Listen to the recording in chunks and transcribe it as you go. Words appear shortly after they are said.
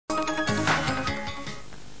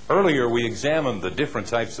Earlier, we examined the different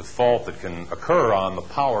types of fault that can occur on the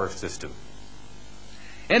power system.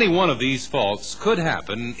 Any one of these faults could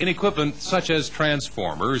happen in equipment such as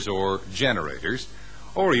transformers or generators,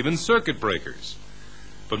 or even circuit breakers.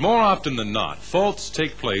 But more often than not, faults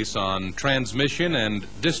take place on transmission and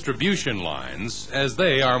distribution lines as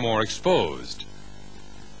they are more exposed.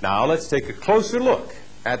 Now, let's take a closer look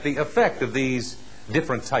at the effect of these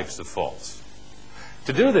different types of faults.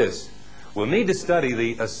 To do this, we'll need to study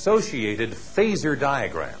the associated phasor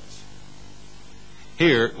diagrams.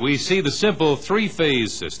 Here we see the simple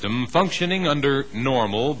three-phase system functioning under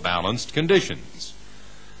normal, balanced conditions.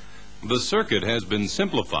 The circuit has been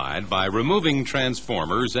simplified by removing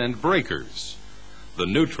transformers and breakers. The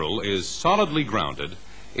neutral is solidly grounded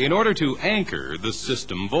in order to anchor the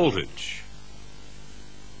system voltage.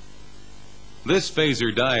 This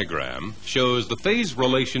phasor diagram shows the phase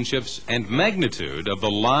relationships and magnitude of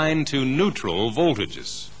the line-to-neutral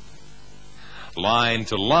voltages.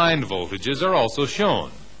 Line-to-line voltages are also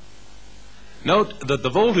shown. Note that the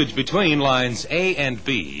voltage between lines A and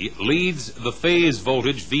B leads the phase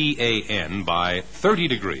voltage VAN by 30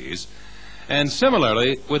 degrees, and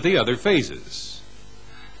similarly with the other phases.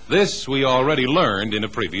 This we already learned in a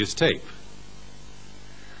previous tape.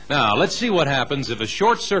 Now, let's see what happens if a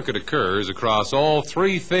short circuit occurs across all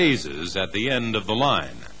three phases at the end of the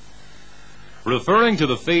line. Referring to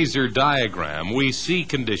the phasor diagram, we see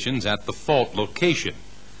conditions at the fault location.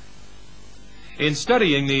 In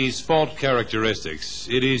studying these fault characteristics,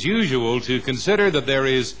 it is usual to consider that there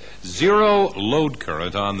is zero load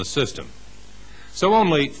current on the system, so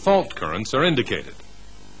only fault currents are indicated.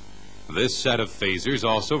 This set of phasors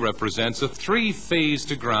also represents a three-phase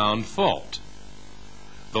to ground fault.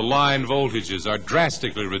 The line voltages are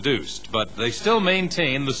drastically reduced, but they still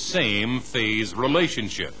maintain the same phase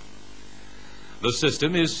relationship. The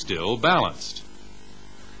system is still balanced.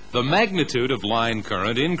 The magnitude of line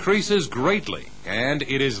current increases greatly, and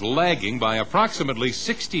it is lagging by approximately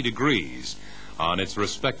 60 degrees on its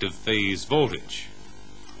respective phase voltage.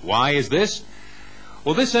 Why is this?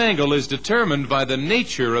 Well, this angle is determined by the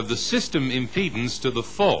nature of the system impedance to the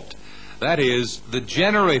fault. That is, the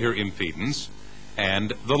generator impedance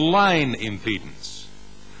and the line impedance.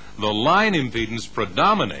 The line impedance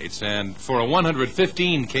predominates, and for a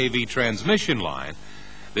 115 kV transmission line,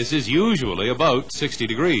 this is usually about 60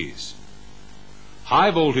 degrees.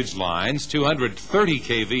 High voltage lines, 230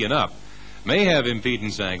 kV and up, may have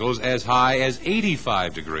impedance angles as high as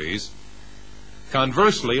 85 degrees.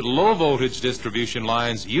 Conversely, low voltage distribution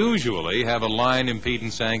lines usually have a line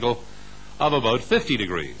impedance angle of about 50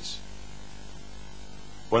 degrees.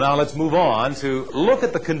 Well, now let's move on to look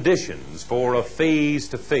at the conditions for a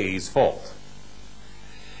phase-to-phase fault.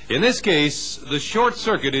 In this case, the short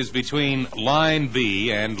circuit is between line B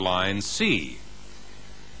and line C.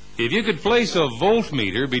 If you could place a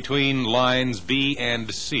voltmeter between lines B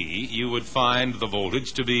and C, you would find the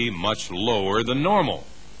voltage to be much lower than normal.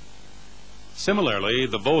 Similarly,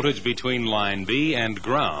 the voltage between line B and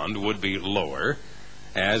ground would be lower,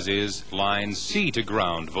 as is line C to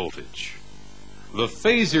ground voltage. The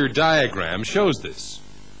phasor diagram shows this.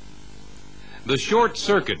 The short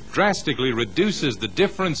circuit drastically reduces the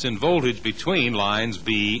difference in voltage between lines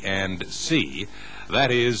B and C,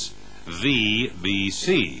 that is,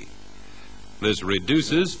 VBC. This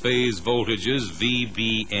reduces phase voltages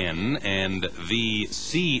VBN and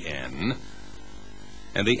VCN,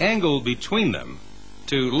 and the angle between them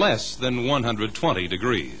to less than 120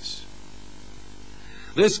 degrees.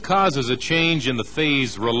 This causes a change in the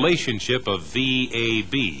phase relationship of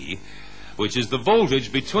VAB, which is the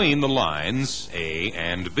voltage between the lines A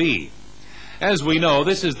and B. As we know,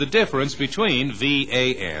 this is the difference between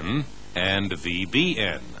VAN and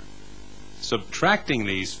VBN. Subtracting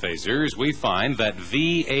these phasors, we find that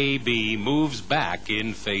VAB moves back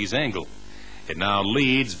in phase angle. It now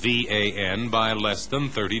leads VAN by less than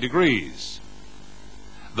 30 degrees.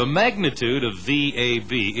 The magnitude of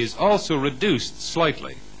VAB is also reduced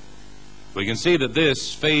slightly. We can see that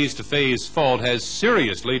this phase-to-phase fault has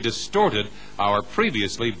seriously distorted our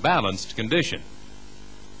previously balanced condition.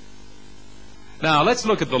 Now let's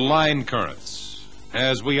look at the line currents.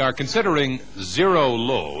 As we are considering zero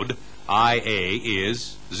load, IA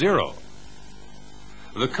is 0.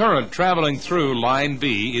 The current traveling through line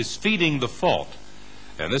B is feeding the fault,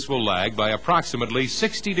 and this will lag by approximately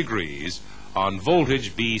 60 degrees on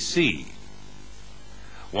voltage BC.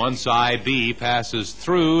 Once IB passes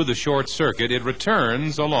through the short circuit, it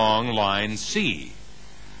returns along line C.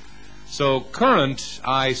 So current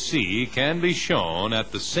IC can be shown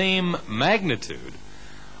at the same magnitude,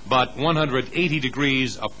 but 180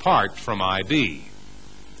 degrees apart from IB.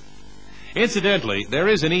 Incidentally, there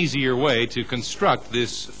is an easier way to construct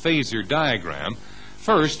this phasor diagram,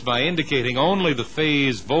 first by indicating only the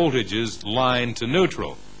phase voltages line to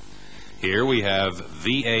neutral. Here we have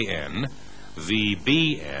VAN,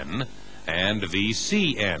 VBN, and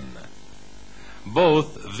VCN.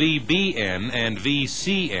 Both VBN and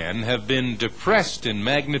VCN have been depressed in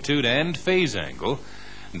magnitude and phase angle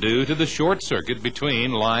due to the short circuit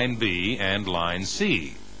between line B and line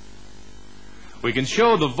C. We can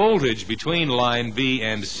show the voltage between line B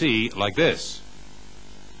and C like this.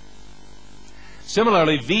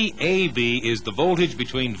 Similarly, VAB is the voltage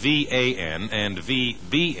between VAN and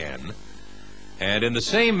VBN, and in the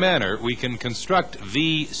same manner we can construct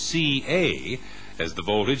VCA as the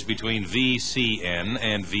voltage between VCN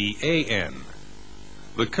and VAN.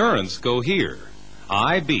 The currents go here.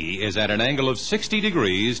 IB is at an angle of 60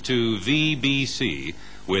 degrees to VBC,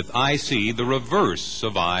 with IC the reverse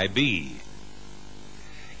of IB.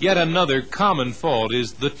 Yet another common fault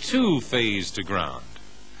is the two-phase to ground.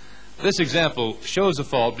 This example shows a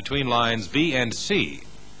fault between lines B and C,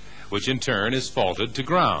 which in turn is faulted to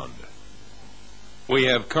ground. We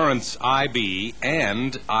have currents IB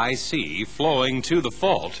and IC flowing to the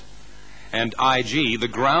fault, and IG, the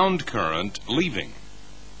ground current, leaving.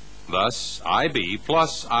 Thus, IB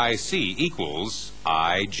plus IC equals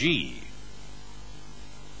IG.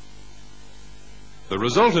 The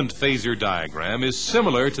resultant phasor diagram is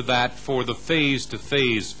similar to that for the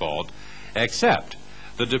phase-to-phase fault, except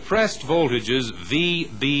the depressed voltages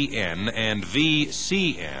VBN and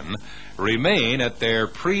VCN remain at their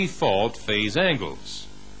pre-fault phase angles.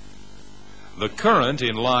 The current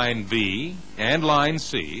in line B and line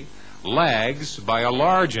C lags by a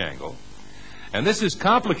large angle, and this is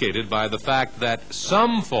complicated by the fact that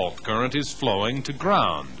some fault current is flowing to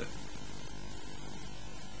ground.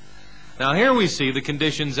 Now here we see the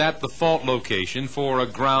conditions at the fault location for a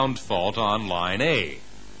ground fault on line A.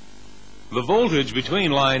 The voltage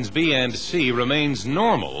between lines B and C remains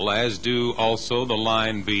normal, as do also the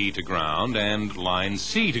line B to ground and line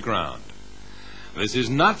C to ground. This is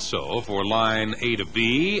not so for line A to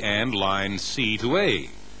B and line C to A.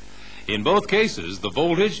 In both cases, the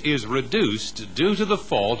voltage is reduced due to the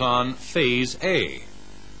fault on phase A.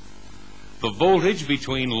 The voltage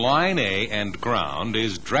between line A and ground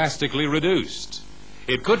is drastically reduced.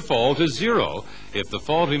 It could fall to zero if the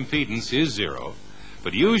fault impedance is zero,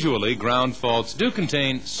 but usually ground faults do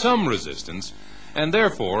contain some resistance, and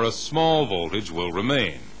therefore a small voltage will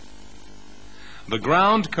remain. The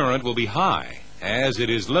ground current will be high, as it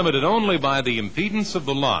is limited only by the impedance of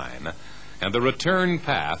the line and the return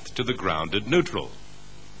path to the grounded neutral.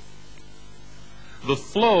 The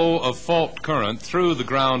flow of fault current through the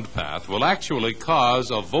ground path will actually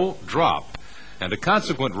cause a volt drop and a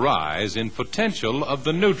consequent rise in potential of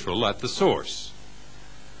the neutral at the source.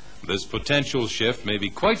 This potential shift may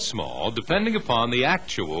be quite small depending upon the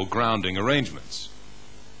actual grounding arrangements.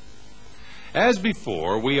 As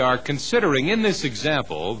before, we are considering in this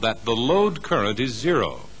example that the load current is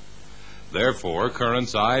zero. Therefore,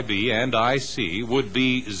 currents IB and IC would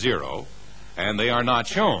be zero, and they are not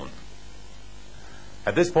shown.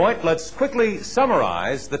 At this point, let's quickly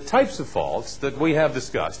summarize the types of faults that we have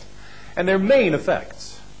discussed and their main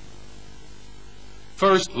effects.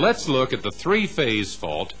 First, let's look at the three-phase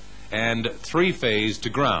fault and three-phase to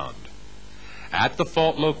ground. At the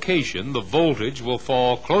fault location, the voltage will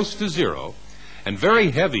fall close to zero, and very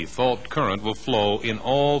heavy fault current will flow in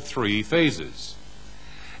all three phases.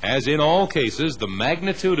 As in all cases, the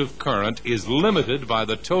magnitude of current is limited by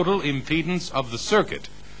the total impedance of the circuit,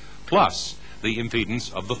 plus the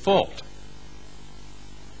impedance of the fault.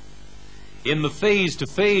 In the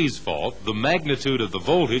phase-to-phase fault, the magnitude of the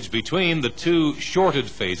voltage between the two shorted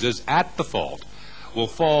phases at the fault will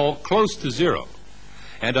fall close to zero,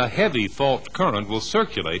 and a heavy fault current will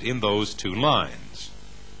circulate in those two lines.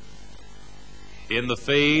 In the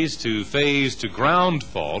phase to ground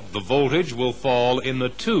fault, the voltage will fall in the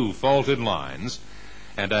two faulted lines,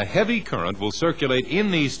 and a heavy current will circulate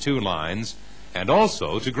in these two lines and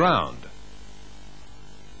also to ground.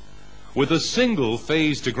 With a single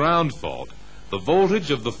phase to ground fault, the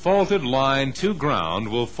voltage of the faulted line to ground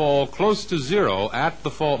will fall close to zero at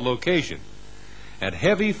the fault location, and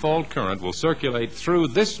heavy fault current will circulate through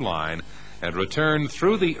this line and return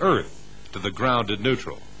through the earth to the grounded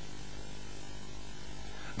neutral.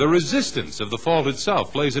 The resistance of the fault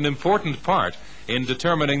itself plays an important part in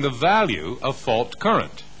determining the value of fault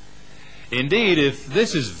current. Indeed, if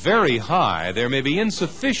this is very high, there may be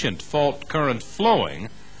insufficient fault current flowing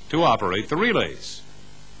to operate the relays.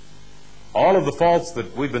 All of the faults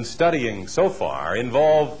that we've been studying so far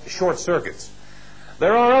involve short circuits.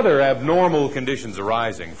 There are other abnormal conditions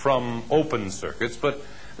arising from open circuits, but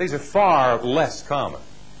these are far less common.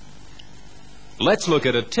 Let's look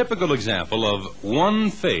at a typical example of one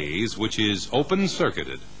phase which is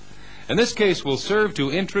open-circuited. In this case, will serve to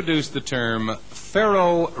introduce the term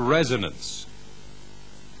ferroresonance.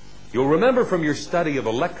 You'll remember from your study of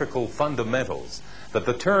electrical fundamentals that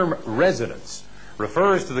the term resonance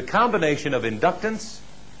refers to the combination of inductance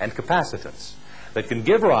and capacitance that can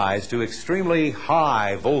give rise to extremely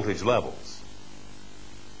high voltage levels.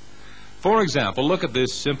 For example, look at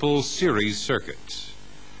this simple series circuit.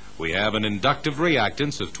 We have an inductive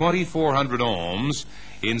reactance of 2400 ohms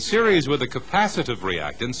in series with a capacitive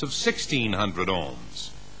reactance of 1600 ohms.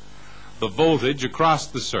 The voltage across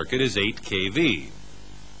the circuit is 8 kV.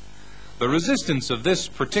 The resistance of this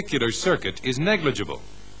particular circuit is negligible.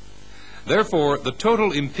 Therefore, the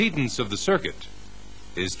total impedance of the circuit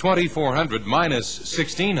is 2400 minus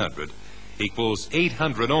 1600 equals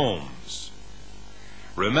 800 ohms.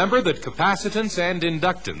 Remember that capacitance and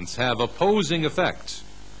inductance have opposing effects.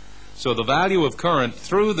 So the value of current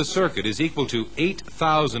through the circuit is equal to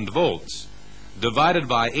 8,000 volts divided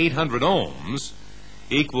by 800 ohms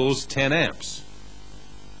equals 10 amps.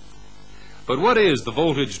 But what is the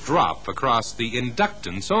voltage drop across the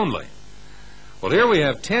inductance only? Well, here we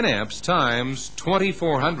have 10 amps times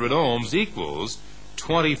 2400 ohms equals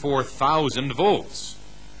 24,000 volts.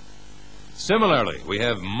 Similarly, we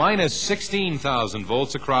have minus 16,000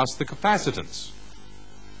 volts across the capacitance.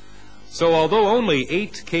 So although only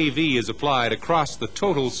 8 kV is applied across the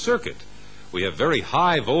total circuit, we have very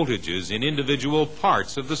high voltages in individual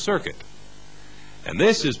parts of the circuit. And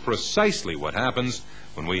this is precisely what happens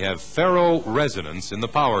when we have ferroresonance in the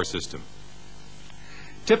power system.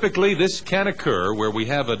 Typically, this can occur where we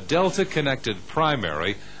have a delta-connected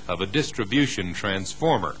primary of a distribution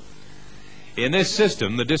transformer. In this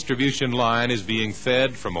system, the distribution line is being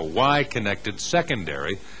fed from a Y-connected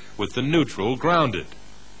secondary with the neutral grounded.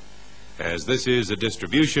 As this is a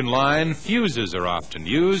distribution line, fuses are often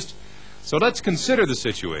used, so let's consider the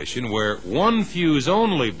situation where one fuse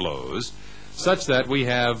only blows, such that we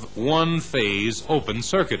have one phase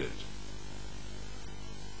open-circuited.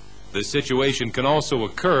 This situation can also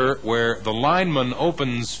occur where the lineman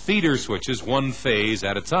opens feeder switches one phase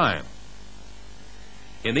at a time.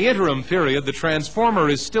 In the interim period, the transformer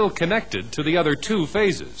is still connected to the other two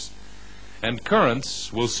phases, and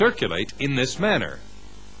currents will circulate in this manner.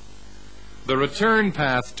 The return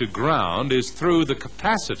path to ground is through the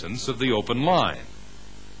capacitance of the open line.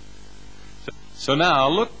 So now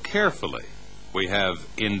look carefully. We have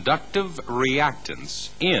inductive reactance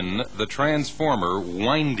in the transformer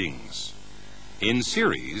windings in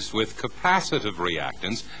series with capacitive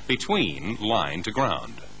reactance between line to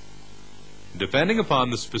ground. Depending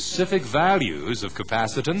upon the specific values of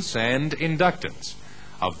capacitance and inductance,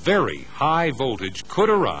 a very high voltage could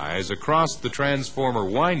arise across the transformer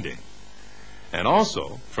winding and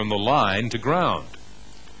also from the line to ground.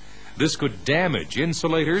 This could damage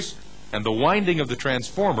insulators and the winding of the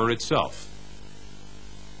transformer itself.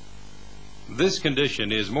 This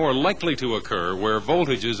condition is more likely to occur where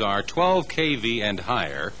voltages are 12 kV and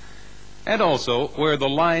higher, and also where the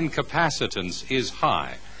line capacitance is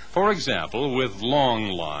high, for example, with long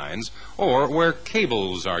lines or where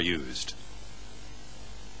cables are used.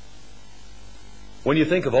 When you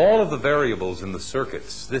think of all of the variables in the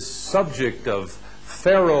circuits, this subject of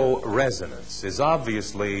ferroresonance is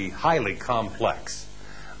obviously highly complex,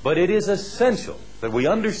 but it is essential that we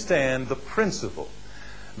understand the principle,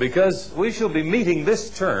 because we shall be meeting this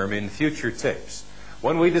term in future tapes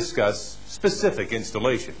when we discuss specific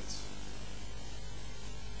installations.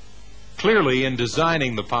 Clearly, in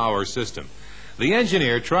designing the power system, the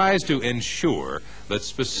engineer tries to ensure that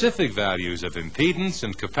specific values of impedance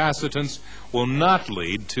and capacitance will not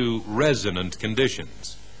lead to resonant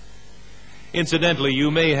conditions. Incidentally, you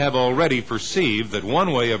may have already perceived that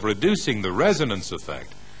one way of reducing the resonance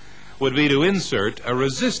effect would be to insert a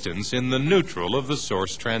resistance in the neutral of the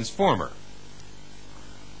source transformer.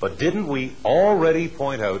 But didn't we already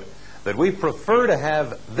point out that we prefer to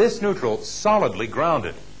have this neutral solidly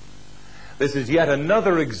grounded? This is yet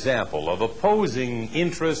another example of opposing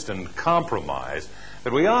interest and compromise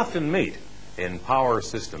that we often meet in power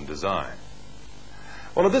system design.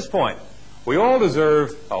 Well, at this point, we all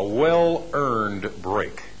deserve a well-earned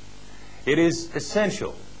break. It is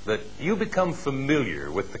essential that you become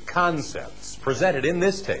familiar with the concepts presented in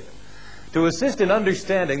this tape to assist in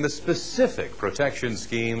understanding the specific protection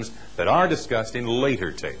schemes that are discussed in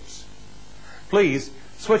later tapes. Please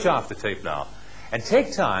switch off the tape now and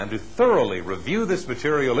take time to thoroughly review this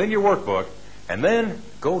material in your workbook and then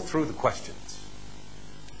go through the questions.